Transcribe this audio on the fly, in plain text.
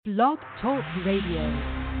Blog Talk Radio.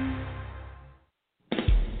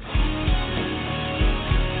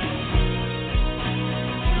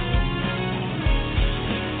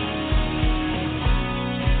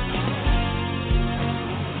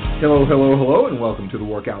 Hello, and welcome to the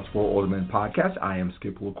Workouts for Older Men podcast. I am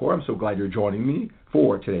Skip LaCour. I'm so glad you're joining me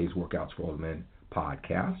for today's Workouts for Older Men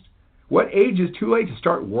podcast. What age is too late to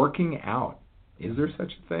start working out? Is there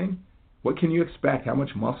such a thing? What can you expect? How much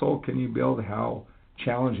muscle can you build? How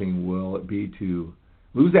challenging will it be to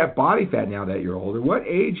lose that body fat now that you're older? What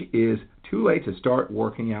age is too late to start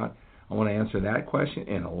working out? I want to answer that question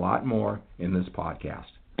and a lot more in this podcast.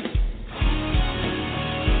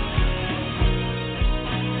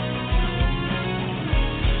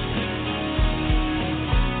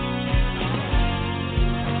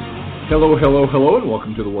 Hello, and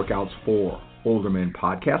welcome to the Workouts for Older Men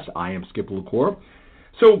podcast. I am Skip LaCour.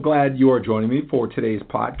 So glad you are joining me for today's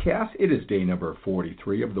podcast. It is day number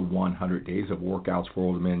 43 of the 100 Days of Workouts for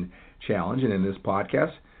Older Men challenge. And in this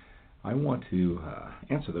podcast, I want to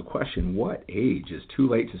answer the question, what age is too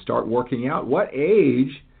late to start working out? What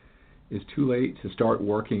age is too late to start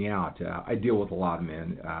working out? I deal with a lot of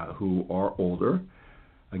men who are older.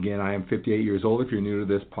 Again, I am 58 years old if you're new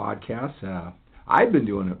to this podcast. I've been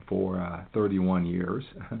doing it for 31 years,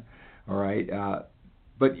 all right?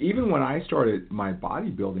 But even when I started my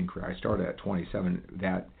bodybuilding career, I started at 27,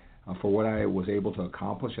 that for what I was able to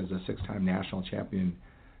accomplish as a six-time national champion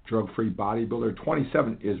drug-free bodybuilder,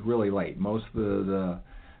 27 is really late. Most of the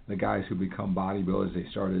guys who become bodybuilders, they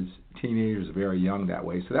start as teenagers, very young that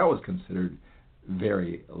way, so that was considered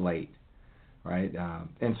very late. Right,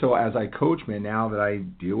 and so as I coach men, now that I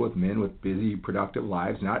deal with men with busy, productive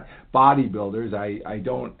lives, not bodybuilders, I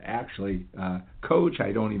don't actually coach.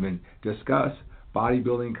 I don't even discuss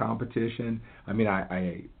bodybuilding competition. I mean,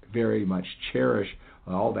 I very much cherish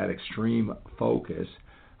all that extreme focus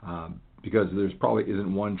because there's probably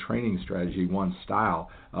isn't one training strategy, one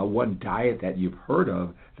style, one diet that you've heard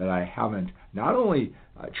of that I haven't not only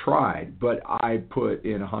tried, but I put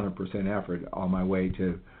in 100% effort on my way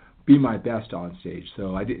to be my best on stage.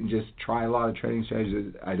 So I didn't just try a lot of training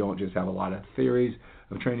strategies. I don't just have a lot of theories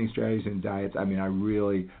of training strategies and diets. I mean, I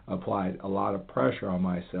really applied a lot of pressure on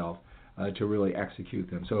myself to really execute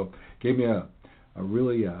them. So it gave me a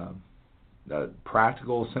really a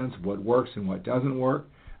practical sense of what works and what doesn't work,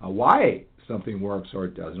 why something works or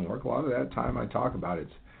it doesn't work. A lot of that time I talk about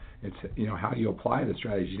it's how you apply the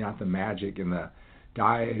strategy, not the magic in the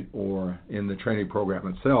diet or in the training program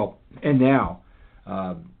itself. And now,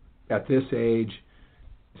 at this age,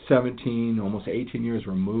 17, almost 18 years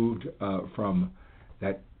removed from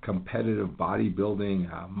that competitive bodybuilding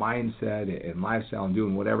mindset and lifestyle and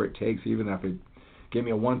doing whatever it takes, even if it gave me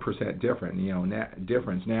a 1%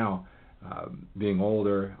 difference now, being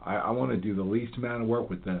older, I want to do the least amount of work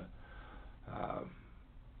with the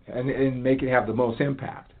and make it have the most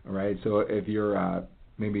impact. All right. So if you're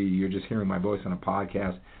maybe you're just hearing my voice on a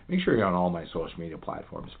podcast, make sure you're on all my social media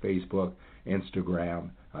platforms: Facebook, Instagram,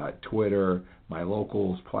 Twitter, my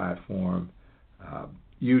locals platform,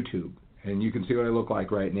 YouTube. And you can see what I look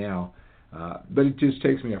like right now. But it just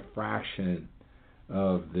takes me a fraction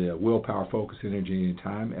of the willpower, focus, energy, and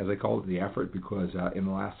time, as I call it, the effort, because in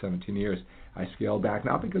the last 17 years, I scaled back,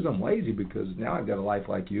 not because I'm lazy, because now I've got a life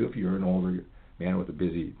like you if you're an older man with a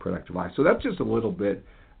busy, productive life. So that's just a little bit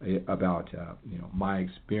about my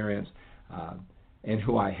experience and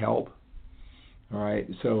who I help. All right,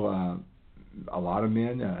 so a lot of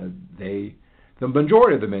men, the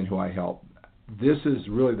majority of the men who I help, this is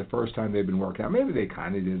really the first time they've been working out. Maybe they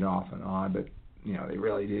kind of did it off and on, but they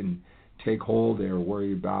really didn't take hold. They were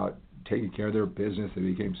worried about taking care of their business. They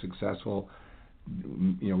became successful,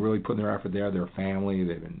 really putting their effort there. Their family,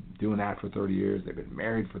 they've been doing that for 30 years. They've been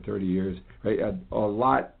married for 30 years. Right, a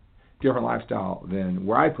lot different lifestyle than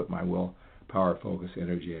where I put my will, power, focus,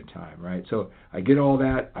 energy, and time. Right, so I get all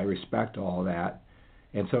that. I respect all that.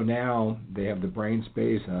 And so now they have the brain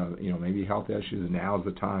space, maybe health issues, and now's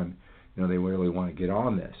the time, they really want to get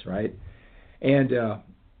on this, right? And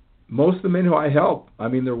most of the men who I help,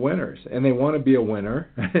 they're winners, and they want to be a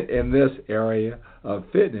winner in this area of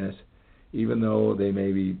fitness, even though they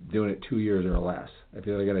may be doing it 2 years or less. If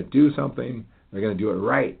they're going to do something, they're going to do it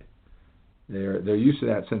right. They're used to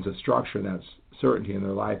that sense of structure, that certainty in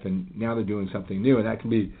their life, and now they're doing something new, and that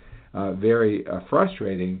can be very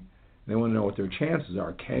frustrating. They want to know what their chances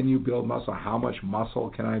are. Can you build muscle? How much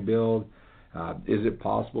muscle can I build? Is it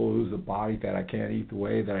possible to lose the body fat? I can't eat the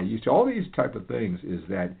way that I used to. All these type of things is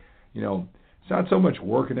that, it's not so much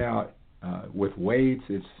working out with weights.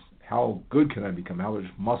 It's how good can I become? How much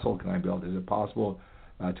muscle can I build? Is it possible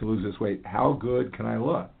to lose this weight? How good can I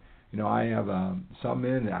look? I have some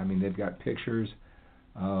men, I mean, they've got pictures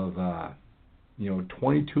of,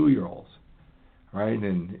 22-year-olds, right?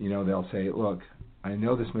 And, they'll say, look, I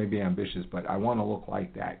know this may be ambitious, but I want to look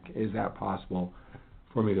like that. Is that possible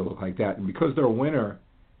for me to look like that? And because they're a winner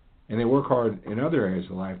and they work hard in other areas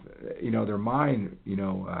of life, their mind,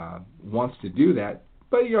 wants to do that.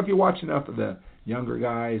 But, if you watch enough of the younger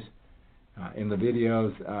guys in the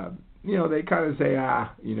videos, they kind of say, yeah,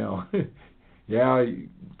 you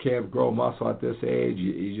can't grow muscle at this age.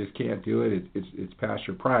 You just can't do it. It's past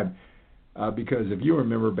your prime. Because if you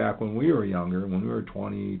remember back when we were younger, when we were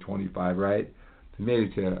 20, 25, right, we made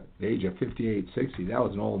it to the age of 58, 60. That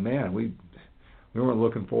was an old man. We weren't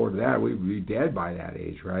looking forward to that. We'd be dead by that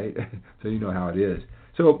age, right? So you know how it is.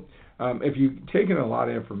 So if you've taken a lot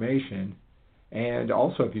of information, and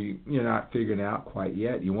also if you're not figuring out quite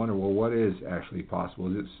yet, you wonder, well, what is actually possible?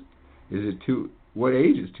 What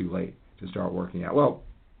age is too late to start working out? Well,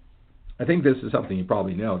 I think this is something you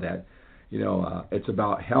probably know, that it's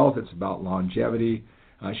about health, it's about longevity.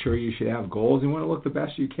 Sure, you should have goals. You want to look the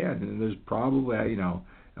best you can, and there's probably,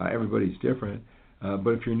 everybody's different.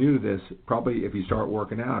 But if you're new to this, probably if you start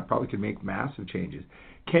working out, it probably could make massive changes.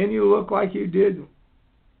 Can you look like you did,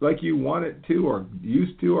 like you wanted to or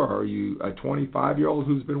used to, or are you a 25-year-old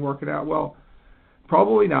who's been working out? Well,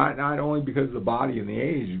 probably not only because of the body and the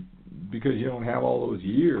age, because you don't have all those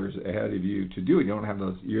years ahead of you to do it. You don't have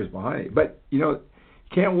those years behind it. But, you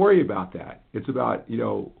can't worry about that. It's about,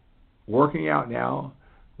 working out now.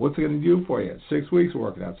 What's it going to do for you? 6 weeks of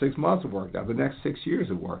working out, 6 months of working out, the next 6 years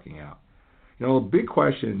of working out. A big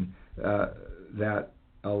question that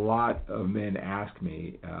a lot of men ask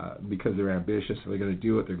me because they're ambitious, so they're going to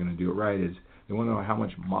do it, they're going to do it right, is they want to know how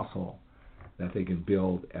much muscle that they can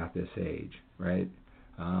build at this age, right?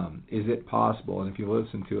 Is it possible? And if you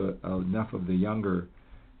listen to enough of the younger,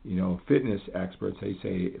 fitness experts, they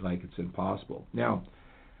say like it's impossible. Now,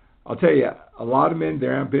 I'll tell you, a lot of men,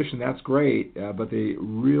 their ambition, that's great, but they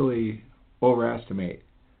really overestimate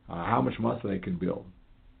how much muscle they can build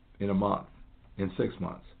in a month, in 6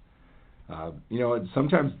 months.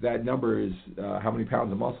 Sometimes that number is how many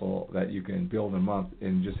pounds of muscle that you can build in a month,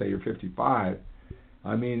 and just say you're 55.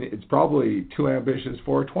 I mean, it's probably too ambitious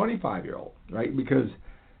for a 25-year-old, right? Because,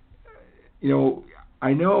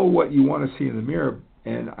 I know what you want to see in the mirror,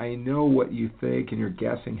 and I know what you think, and you're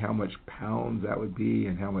guessing how much pounds that would be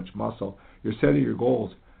and how much muscle. You're setting your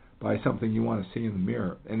goals by something you want to see in the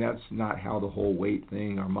mirror, and that's not how the whole weight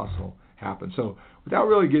thing or muscle happens. So without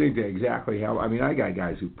really getting to exactly how, I got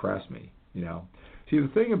guys who press me, See, the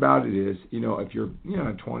thing about it is, if you're,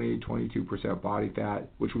 20, 22% body fat,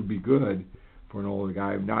 which would be good for an older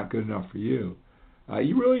guy, not good enough for you,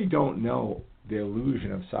 you really don't know the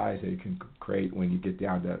illusion of size that you can create when you get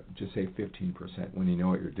down to, just say, 15%, when you know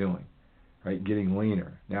what you're doing, right? Getting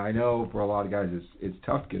leaner. Now, I know for a lot of guys it's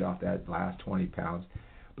tough to get off that last 20 pounds,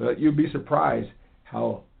 but you'd be surprised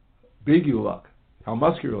how big you look, how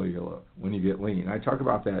muscular you look when you get lean. I talk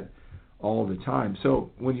about that all the time.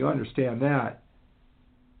 So when you understand that,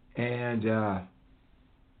 and the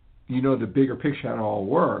bigger picture how it all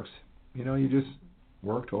works, you just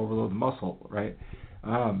work to overload the muscle, right?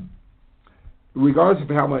 Regardless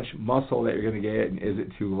of how much muscle that you're going to get, and is it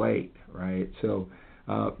too late, right? So,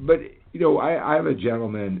 but I have a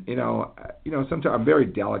gentleman. Sometimes I'm very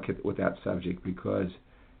delicate with that subject because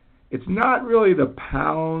it's not really the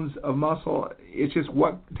pounds of muscle. It's just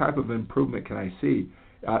what type of improvement can I see.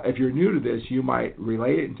 If you're new to this, you might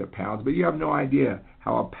relate it into pounds, but you have no idea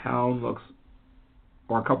how a pound looks,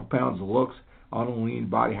 or a couple pounds looks on a lean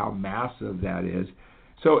body, how massive that is.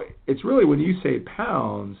 So it's really, when you say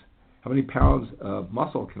pounds, how many pounds of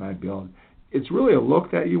muscle can I build? It's really a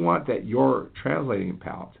look that you want, that you're translating in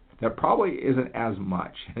pounds. That probably isn't as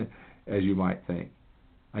much as you might think.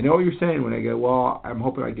 I know what you're saying when I go, well, I'm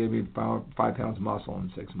hoping I give you 5 pounds of muscle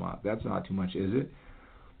in 6 months. That's not too much, is it?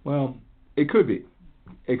 Well, it could be.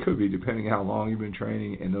 It could be, depending on how long you've been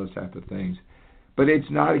training and those type of things. But it's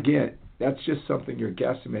not, again, that's just something you're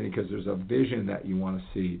guesstimating because there's a vision that you want to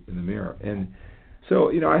see in the mirror. And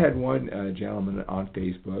so, I had one gentleman on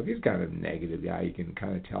Facebook. He's kind of a negative guy. You can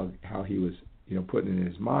kind of tell how he was, putting it in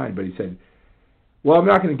his mind. But he said, well, I'm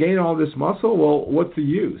not going to gain all this muscle. Well, what's the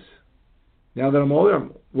use? Now that I'm older,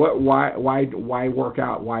 why work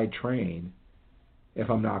out? Why train if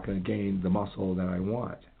I'm not going to gain the muscle that I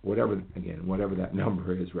want? Whatever that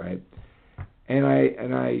number is, right? And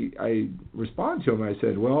I responded to him. I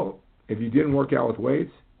said, well, if you didn't work out with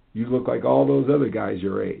weights, you look like all those other guys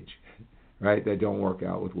your age, right, that don't work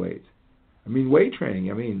out with weights. Weight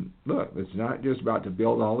training, look, it's not just about to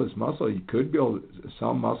build all this muscle. You could build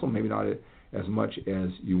some muscle, maybe not as much as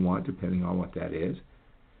you want, depending on what that is.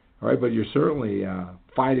 all right, but you're certainly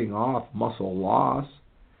fighting off muscle loss.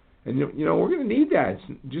 And, we're going to need that.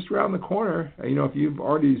 It's just around the corner. If you've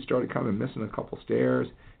already started kind of missing a couple stairs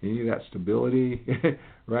and you need that stability,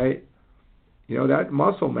 right? That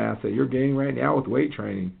muscle mass that you're gaining right now with weight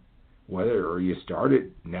training, whether you start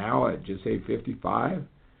it now at just, say, 55,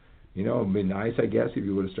 it'd be nice, I guess, if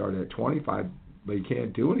you would have started at 25, but you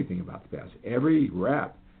can't do anything about the past. Every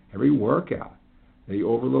rep, every workout that you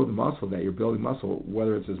overload the muscle, that you're building muscle,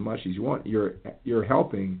 whether it's as much as you want, you're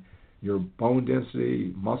helping your bone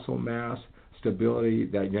density, muscle mass, stability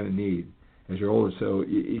that you're going to need as you're older. So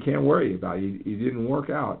you can't worry about it. You didn't work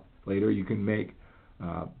out later. You can make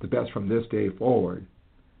the best from this day forward,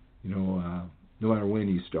 no matter when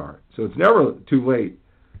you start. So it's never too late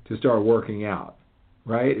to start working out,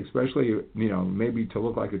 right? Especially, maybe to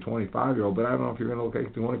look like a 25-year-old, but I don't know if you're going to look like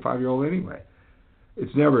a 25-year-old anyway.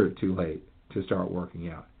 It's never too late to start working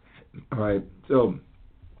out, all right? So,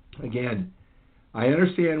 again, I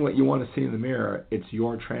understand what you want to see in the mirror. It's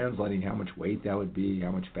your translating how much weight that would be,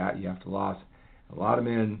 how much fat you have to lose. A lot of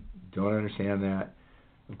men don't understand that.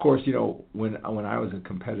 Of course, when I was a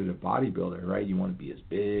competitive bodybuilder, right, you want to be as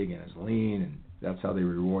big and as lean, and that's how they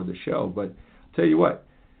reward the show. But I'll tell you what,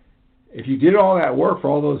 if you did all that work for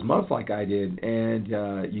all those months like I did, and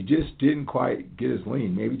you just didn't quite get as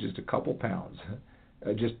lean, maybe just a couple pounds,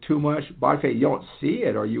 just too much body fat, you don't see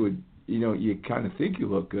it, or you would, you kind of think you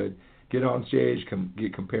look good, get on stage,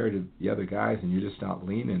 get compared to the other guys, and you're just not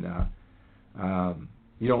lean enough.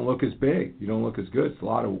 You don't look as big. You don't look as good. It's a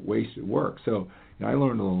lot of wasted work. So I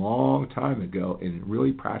learned a long time ago, in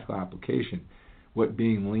really practical application, what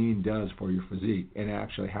being lean does for your physique and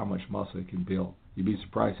actually how much muscle it can build. You'd be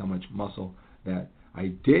surprised how much muscle that I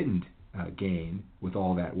didn't gain with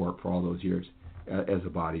all that work for all those years as a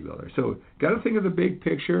bodybuilder. So got to think of the big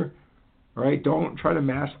picture. All right, don't try to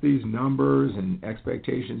match these numbers and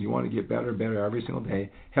expectations. You want to get better and better every single day,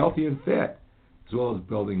 healthy and fit, as well as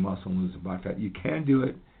building muscle and losing body fat. You can do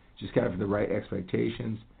it, just kind of the right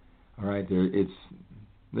expectations. All right, there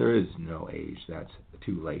is no age that's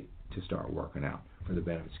too late to start working out for the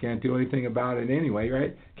benefits. Can't do anything about it anyway,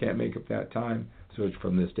 right? Can't make up that time, so it's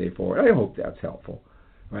from this day forward. I hope that's helpful,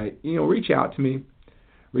 right? Reach out to me.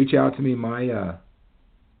 Reach out to me. My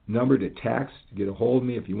number to text to get a hold of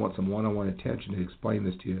me if you want some one-on-one attention to explain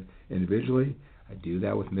this to you individually. I do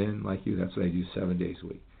that with men like you. That's what I do 7 days a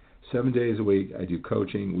week. 7 days a week, I do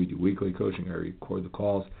coaching. We do weekly coaching. I record the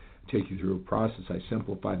calls, take you through a process. I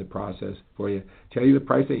simplify the process for you, tell you the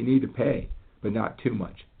price that you need to pay, but not too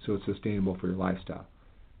much, so it's sustainable for your lifestyle.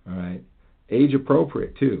 All right? Age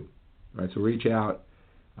appropriate, too. All right, so reach out.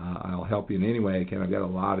 I'll help you in any way I can. I've got a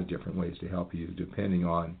lot of different ways to help you depending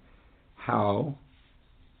on how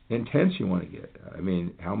intense you want to get.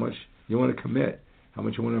 How much you want to commit, how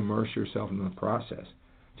much you want to immerse yourself in the process.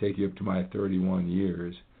 Take you up to my 31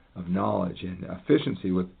 years of knowledge and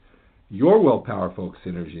efficiency with your willpower, focus,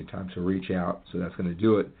 energy, and time. So reach out. So that's going to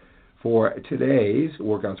do it for today's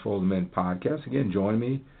Workouts for Older Men podcast. Again, join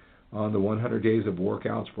me on the 100 Days of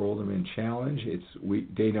Workouts for Older Men Challenge. It's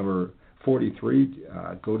day number 43.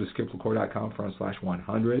 Go to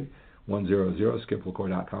skiplacour.com/100, 100,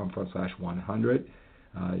 skiplacour.com/100.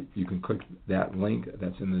 You can click that link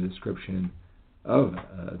that's in the description of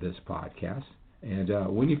this podcast. And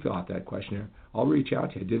when you fill out that questionnaire, I'll reach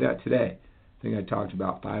out to you. I did that today. I think I talked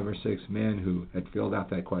about 5 or 6 men who had filled out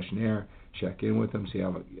that questionnaire, check in with them, see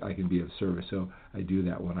how I can be of service. So I do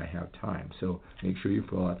that when I have time. So make sure you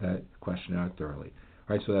fill out that questionnaire thoroughly.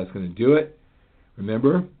 All right, so that's going to do it.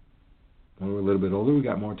 Remember, when we're a little bit older, we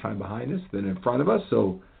got more time behind us than in front of us.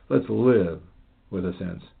 So let's live with a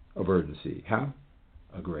sense of urgency. Have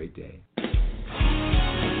a great day.